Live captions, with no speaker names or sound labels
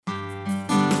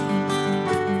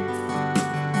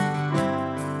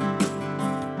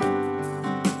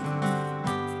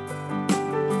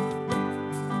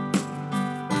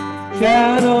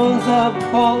shadows are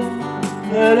falling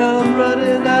and I'm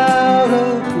running out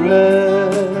of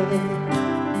breath.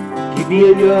 Keep me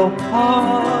in your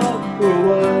heart for a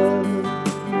while.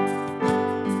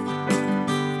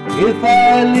 If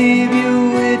I leave you,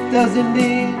 it doesn't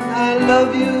mean I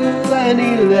love you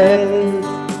any less.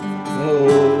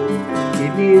 Oh,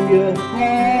 keep me in your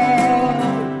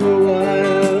heart for a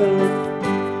while.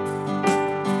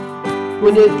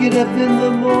 When you get up in the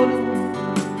morning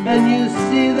and you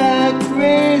see that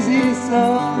crazy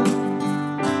sun,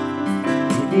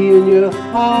 keep me in your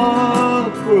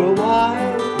heart for a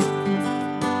while.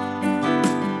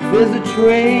 There's a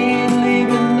train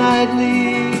leaving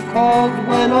nightly called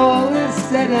When All Is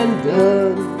Said and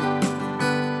Done.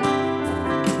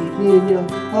 Keep me in your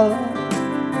heart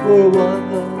for a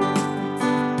while.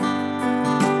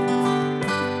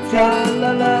 Sha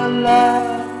la la la,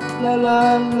 la la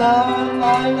la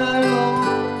la la la.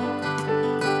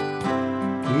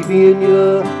 Keep me in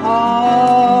your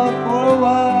heart for a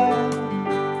while.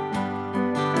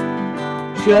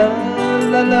 Sha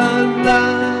la la la,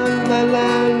 la la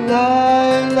la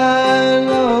la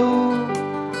la.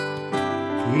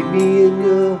 Keep me in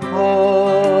your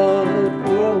heart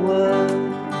for a while.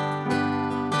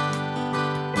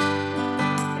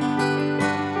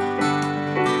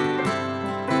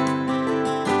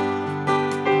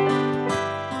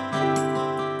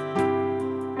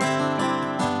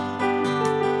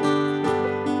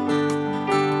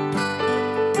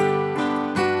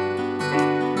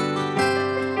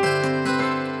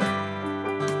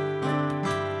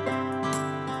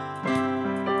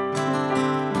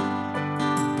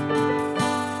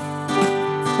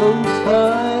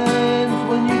 Sometimes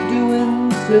when you're doing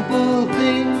simple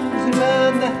things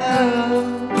around the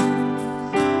house,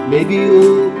 maybe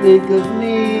you'll think of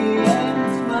me and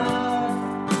smile.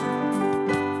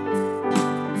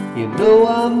 You know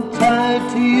I'm tied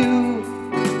to you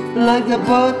like the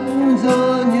buttons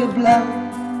on your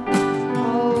blouse.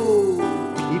 Oh,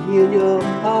 keep me in your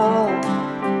heart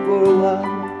for a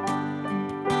while.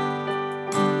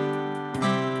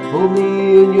 Hold me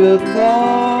in your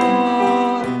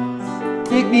thoughts,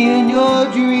 take me in your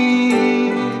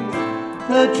dreams,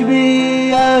 touch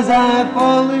me as I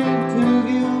fall into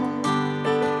view.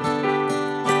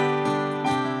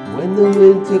 When the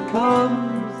winter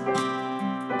comes,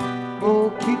 oh,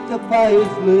 keep the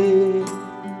fires lit,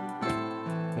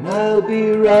 and I'll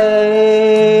be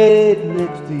right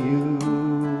next to you.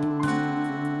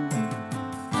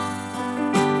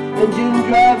 Engine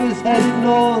drivers headed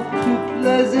north to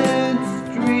Pleasant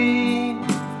Street.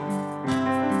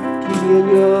 Keep me in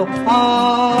your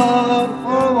heart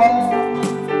for a while.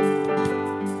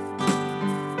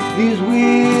 These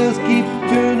wheels keep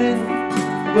turning,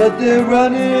 but they're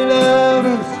running out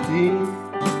of steam.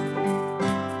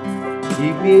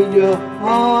 Keep me in your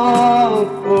heart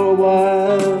for a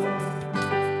while.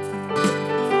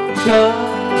 Sha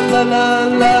la la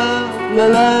la, la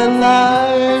la la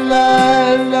la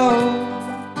la.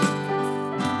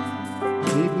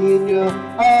 Keep me in your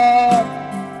heart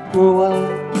for a while.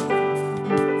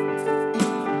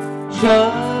 Sha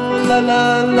la la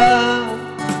la,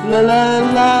 la la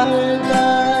la la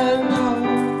la.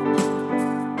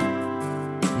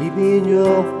 Keep me in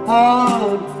your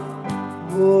heart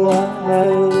for a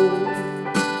while.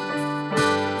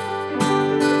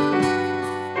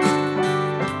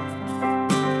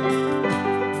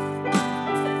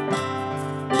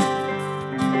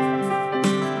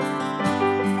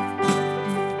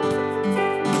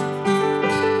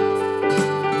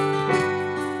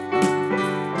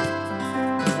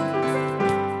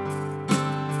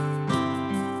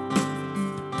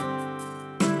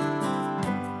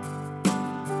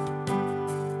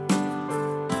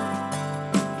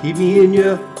 Keep me in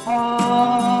your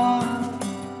heart.